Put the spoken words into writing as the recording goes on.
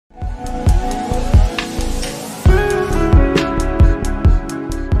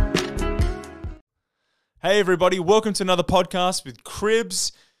Hey everybody, welcome to another podcast with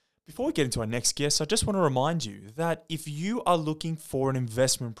Cribs. Before we get into our next guest, I just want to remind you that if you are looking for an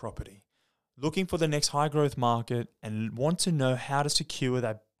investment property, looking for the next high growth market and want to know how to secure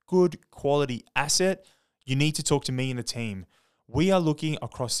that good quality asset, you need to talk to me and the team. We are looking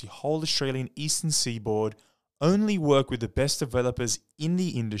across the whole Australian eastern seaboard, only work with the best developers in the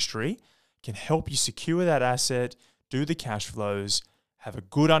industry, can help you secure that asset, do the cash flows, have a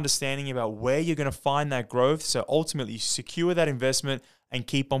good understanding about where you're going to find that growth. So ultimately secure that investment and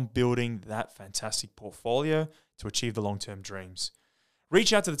keep on building that fantastic portfolio to achieve the long-term dreams.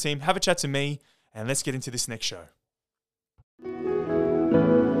 Reach out to the team, have a chat to me, and let's get into this next show.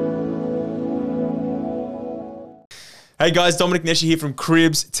 Hey guys, Dominic Nesci here from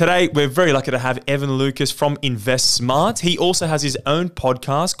Cribs. Today, we're very lucky to have Evan Lucas from Invest Smart. He also has his own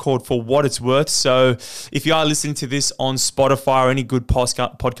podcast called For What It's Worth. So if you are listening to this on Spotify or any good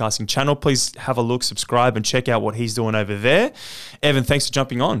podcasting channel, please have a look, subscribe, and check out what he's doing over there. Evan, thanks for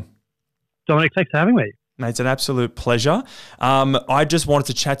jumping on. Dominic, thanks for having me. Mate, it's an absolute pleasure. I just wanted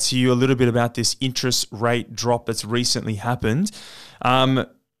to chat to you a little bit about this interest rate drop that's recently happened. Mate,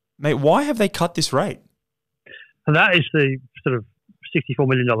 why have they cut this rate? And that is the sort of $64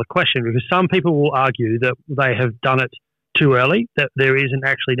 million question, because some people will argue that they have done it too early, that there isn't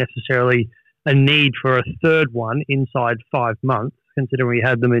actually necessarily a need for a third one inside 5 months, considering we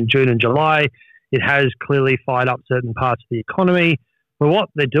had them in June and July. It has clearly fired up certain parts of the economy. But what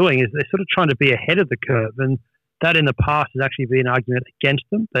they're doing is they're sort of trying to be ahead of the curve, and that in the past has actually been an argument against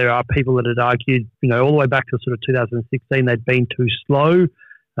them. There are people that had argued, all the way back to sort of 2016, they'd been too slow.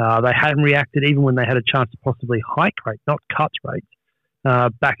 They hadn't reacted even when they had a chance to possibly hike rates, not cut rates,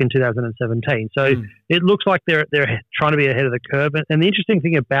 back in 2017. So it looks like they're trying to be ahead of the curve. And the interesting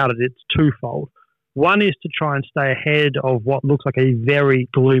thing about it, it's twofold. One is to try and stay ahead of what looks like a very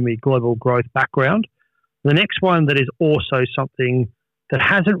gloomy global growth background. The next one that is also something that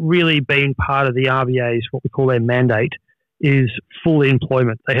hasn't really been part of the RBA's, what we call their mandate, is full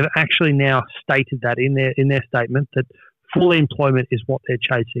employment. They have actually now stated that in their statement that full employment is what they're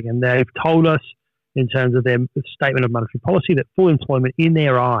chasing. And they've told us in terms of their statement of monetary policy that full employment in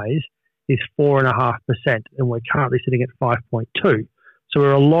their eyes is 4.5%. And we're currently sitting at 5.2. So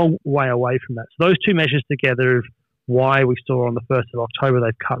we're a long way away from that. So those two measures together of why we saw on the 1st of October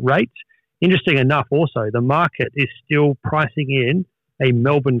they've cut rates. Interesting enough also, the market is still pricing in a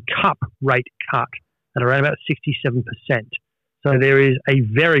Melbourne Cup rate cut at around about 67%. So there is a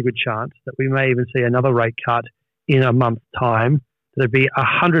very good chance that we may even see another rate cut in a month's time. There'd be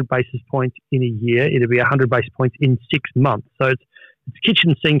 100 basis points in a year. It'd be 100 basis points in 6 months. So it's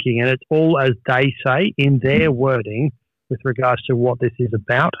kitchen sinking, and it's all, as they say in their wording, with regards to what this is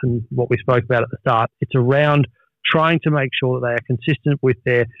about and what we spoke about at the start. It's around trying to make sure that they are consistent with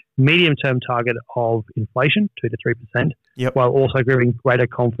their medium-term target of inflation, 2 to 3%, while also giving greater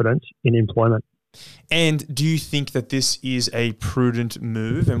confidence in employment. And do you think that this is a prudent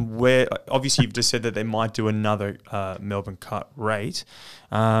move? And where, obviously, you've just said that they might do another Melbourne cut rate.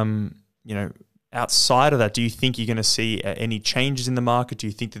 Outside of that, do you think you're going to see any changes in the market? Do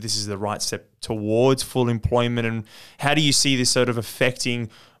you think that this is the right step towards full employment? And how do you see this sort of affecting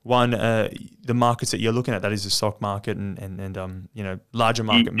the markets that you're looking at? That is the stock market and larger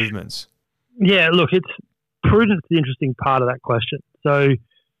market movements. Yeah, look, it's prudence. The interesting part of that question. So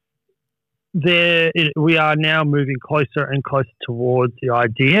we are now moving closer and closer towards the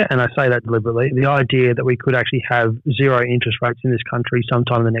idea, and I say that deliberately, the idea that we could actually have zero interest rates in this country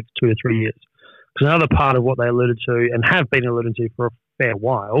sometime in the next 2 to 3 years. Because another part of what they alluded to, and have been alluding to for a fair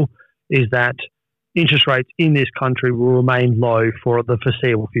while, is that interest rates in this country will remain low for the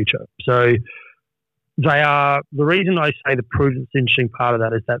foreseeable future. So the reason I say the prudence interesting part of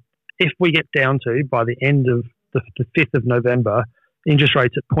that is that if we get down to, by the end of the 5th of November, interest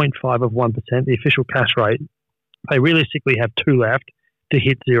rates at 0.5 of 1%, the official cash rate, they realistically have 2 left to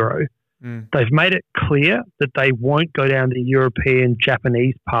hit zero. They've made it clear that they won't go down the European,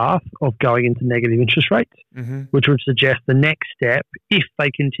 Japanese path of going into negative interest rates, which would suggest the next step, if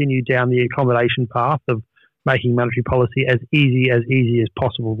they continue down the accommodation path of making monetary policy as easy as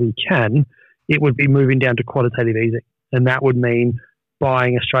possible we can, it would be moving down to quantitative easing. And that would mean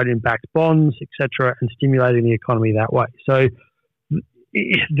buying Australian-backed bonds, etc., and stimulating the economy that way. So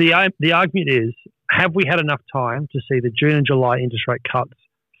the argument is, have we had enough time to see the June and July interest rate cuts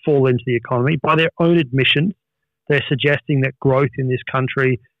fall into the economy? By their own admission, they're suggesting that growth in this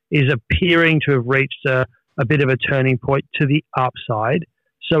country is appearing to have reached a bit of a turning point to the upside.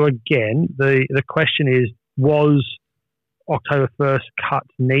 So again, the question is, was October 1st cuts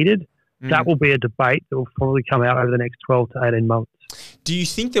needed? That will be a debate that will probably come out over the next 12 to 18 months. Do you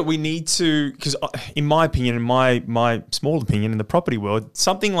think that we need to, because in my opinion, in my small opinion in the property world,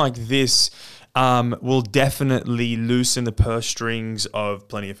 something like this will definitely loosen the purse strings of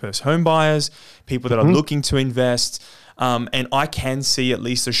plenty of first home buyers, people that are looking to invest. And I can see at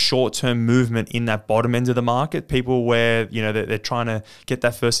least a short-term movement in that bottom end of the market. People where, you know, they're trying to get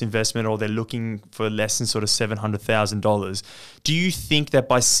that first investment, or they're looking for less than sort of $700,000. Do you think that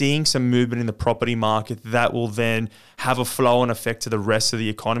by seeing some movement in the property market, that will then have a flow-on effect to the rest of the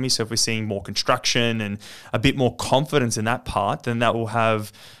economy? So if we're seeing more construction and a bit more confidence in that part, then that will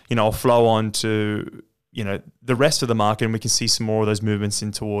have, you know, a flow-on to, you know, the rest of the market, and we can see some more of those movements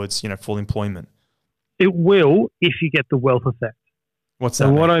in towards, you know, full employment. It will if you get the wealth effect. What's that?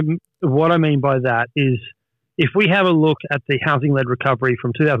 And what I mean by that is, if we have a look at the housing-led recovery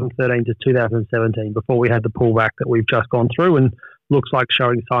from 2013 to 2017, before we had the pullback that we've just gone through, and looks like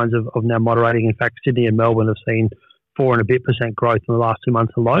showing signs of now moderating. In fact, Sydney and Melbourne have seen 4% and a bit growth in the last 2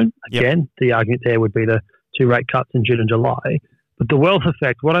 months alone. Again, the argument there would be the 2 rate cuts in June and July. But the wealth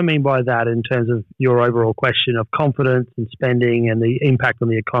effect, what I mean by that in terms of your overall question of confidence and spending and the impact on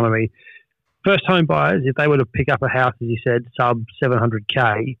the economy, first home buyers, if they were to pick up a house, as you said, sub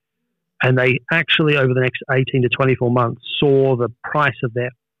 700K, and they actually over the next 18 to 24 months saw the price of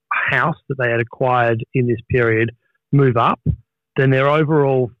their house that they had acquired in this period move up, then their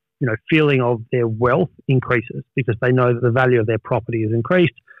overall, you know, feeling of their wealth increases, because they know that the value of their property has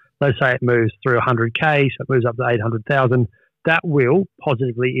increased. Let's say it moves through 100K, so it moves up to 800,000. That will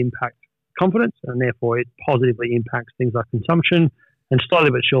positively impact confidence, and therefore it positively impacts things like consumption. And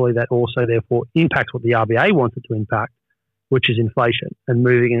slowly but surely, that also therefore impacts what the RBA wants it to impact, which is inflation, and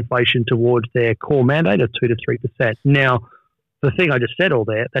moving inflation towards their core mandate of 2 to 3%. Now, the thing I just said all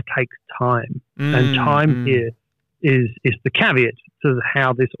there, that takes time. And time here is the caveat to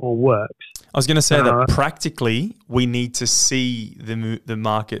how this all works. I was going to say that practically we need to see the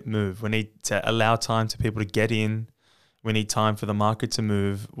market move. We need to allow time to people to get in. We need time for the market to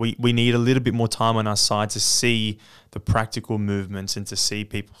move. We need a little bit more time on our side to see the practical movements and to see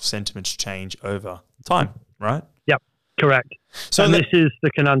people's sentiments change over time, right? Yep, correct. So this is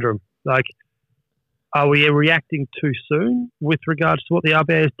the conundrum. Like, are we reacting too soon with regards to what the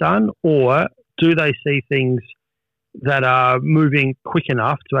RBA has done, or do they see things that are moving quick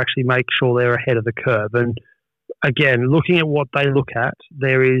enough to actually make sure they're ahead of the curve? And again, looking at what they look at,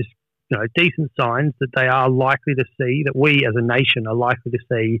 there is, you know, decent signs that they are likely to see, that we as a nation are likely to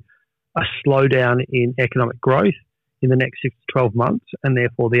see a slowdown in economic growth in the next 6 to 12 months. And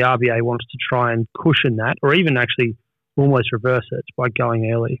therefore the RBA wants to try and cushion that, or even actually almost reverse it by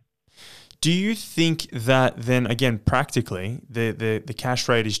going early. Do you think that then, again, practically, the cash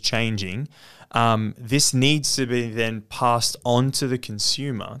rate is changing? This needs to be then passed on to the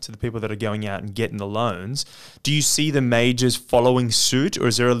consumer, to the people that are going out and getting the loans. Do you see the majors following suit, or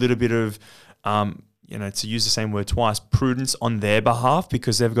is there a little bit of, you know, to use the same word twice, prudence on their behalf,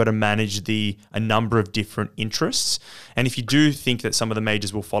 because they've got to manage a number of different interests? And if you do think that some of the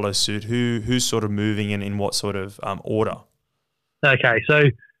majors will follow suit, who's sort of moving and in what sort of order? Okay, so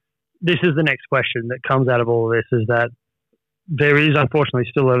this is the next question that comes out of all of this, is that there is unfortunately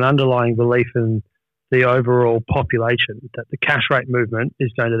still an underlying belief in the overall population that the cash rate movement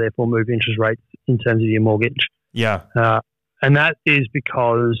is going to therefore move interest rates in terms of your mortgage. Yeah. And that is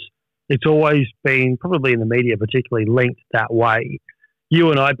because it's always been, probably in the media particularly, linked that way. You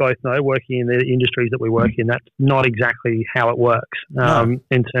and I both know, working in the industries that we work in, that's not exactly how it works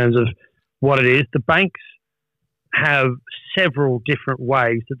in terms of what it is. The banks have several different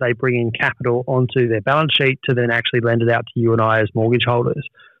ways that they bring in capital onto their balance sheet to then actually lend it out to you and I as mortgage holders.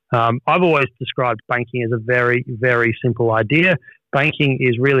 I've always described banking as a very, very simple idea. Banking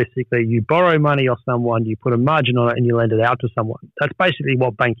is realistically, you borrow money off someone, you put a margin on it, and you lend it out to someone. That's basically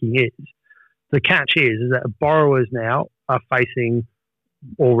what banking is. The catch is that borrowers now are facing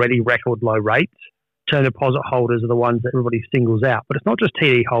already record low rates. Term deposit holders are the ones that everybody singles out. But it's not just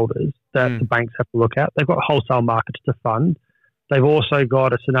TD holders that the banks have to look at. They've got wholesale markets to fund. They've also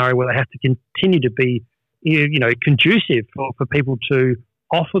got a scenario where they have to continue to be, you know, conducive for people to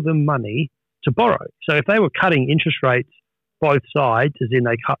offer them money to borrow. So if they were cutting interest rates both sides, as in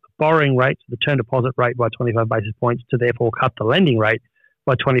they cut the borrowing rate, the term deposit rate by 25 basis points, to therefore cut the lending rate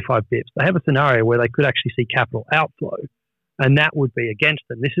by 25 bips, they have a scenario where they could actually see capital outflow. And that would be against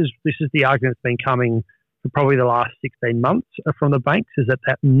them. This is the argument that's been coming for probably the last 16 months from the banks, is that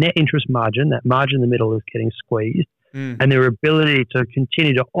net interest margin, that margin in the middle, is getting squeezed, and their ability to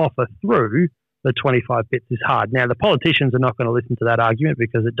continue to offer through the 25 bits is hard. Now, the politicians are not going to listen to that argument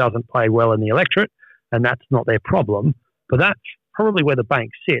because it doesn't play well in the electorate, and that's not their problem. But that's probably where the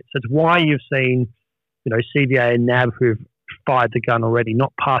bank sits. It's why you've seen, you know, CBA and NAB, who've fired the gun already,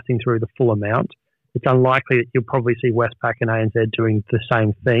 not passing through the full amount. It's unlikely that you'll probably see Westpac and ANZ doing the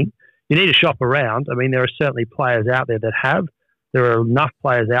same thing. You need to shop around. I mean, there are certainly players out there that have. There are enough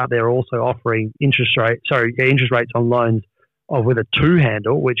players out there also offering interest rates on loans with a 2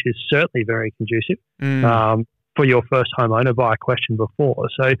 handle, which is certainly very conducive for your first homeowner, by a question before.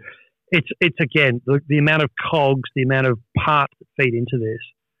 So it's again, the amount of cogs, the amount of parts that feed into this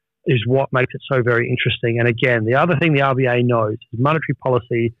is what makes it so very interesting. And again, the other thing the RBA knows is monetary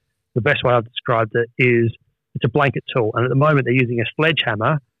policy. The best way I've described it is it's a blanket tool. And at the moment, they're using a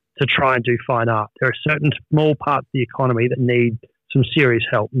sledgehammer to try and do fine art. There are certain small parts of the economy that need some serious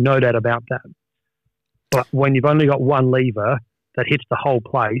help, no doubt about that. But when you've only got one lever that hits the whole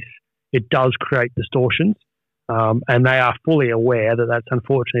place, it does create distortions. And they are fully aware that that's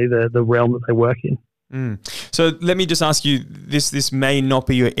unfortunately the realm that they work in. So let me just ask you, this may not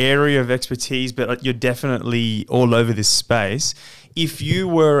be your area of expertise, but you're definitely all over this space. If you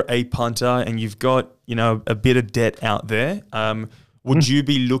were a punter and you've got, a bit of debt out there, would you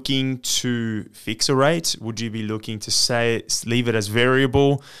be looking to fix a rate? Would you be looking to leave it as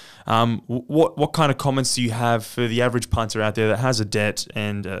variable? What kind of comments do you have for the average punter out there that has a debt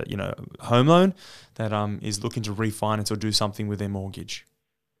and home loan that is looking to refinance or do something with their mortgage?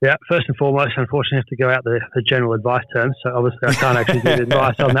 Yeah, first and foremost, unfortunately, I have to go out the general advice terms. So obviously, I can't actually give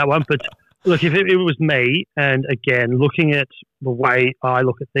advice on that one. But look, if it was me, and again, looking at the way I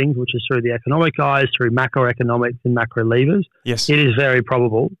look at things, which is through the economic eyes, through macroeconomics and macro levers, yes, it is very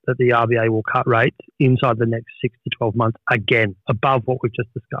probable that the RBA will cut rates inside the next 6 to 12 months again, above what we've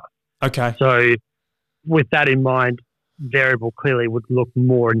just discussed. Okay. So with that in mind, variable clearly would look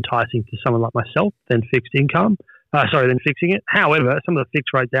more enticing to someone like myself than fixed income. Than fixing it. However, some of the fixed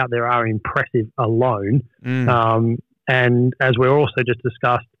rates out there are impressive alone. And as we're also just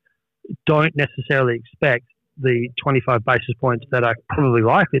discussed, don't necessarily expect the 25 basis points that are probably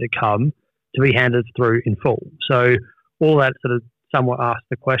likely to come to be handed through in full. So all that sort of somewhat asks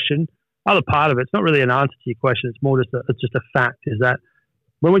the question. Other part of it's not really an answer to your question. It's more just a fact, is that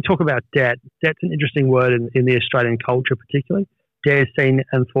when we talk about debt's an interesting word in the Australian culture particularly. Debt is seen,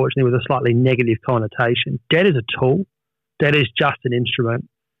 unfortunately, with a slightly negative connotation. Debt is a tool. Debt is just an instrument.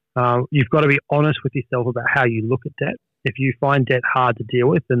 You've got to be honest with yourself about how you look at debt. If you find debt hard to deal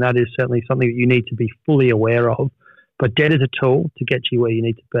with, then that is certainly something that you need to be fully aware of. But debt is a tool to get you where you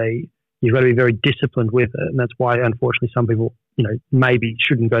need to be. You've got to be very disciplined with it, and that's why, unfortunately, some people, maybe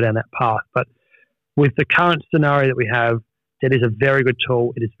shouldn't go down that path. But with the current scenario that we have, debt is a very good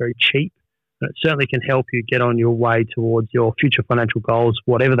tool. It is very cheap. It certainly can help you get on your way towards your future financial goals,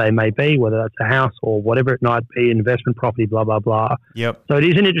 whatever they may be, whether that's a house or whatever it might be, investment property, blah, blah, blah. Yep. So it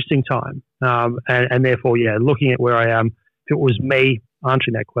is an interesting time. And therefore, looking at where I am, if it was me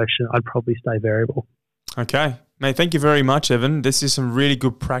answering that question, I'd probably stay variable. Okay. Mate, thank you very much, Evan. This is some really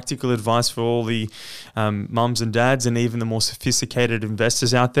good practical advice for all the mums and dads and even the more sophisticated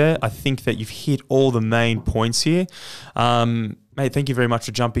investors out there. I think that you've hit all the main points here. Mate, thank you very much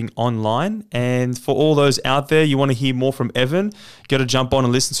for jumping online. And for all those out there, you want to hear more from Evan, got to jump on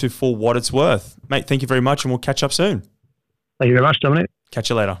and listen to For What It's Worth. Mate, thank you very much, and we'll catch up soon. Thank you very much, Dominic. Catch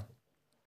you later.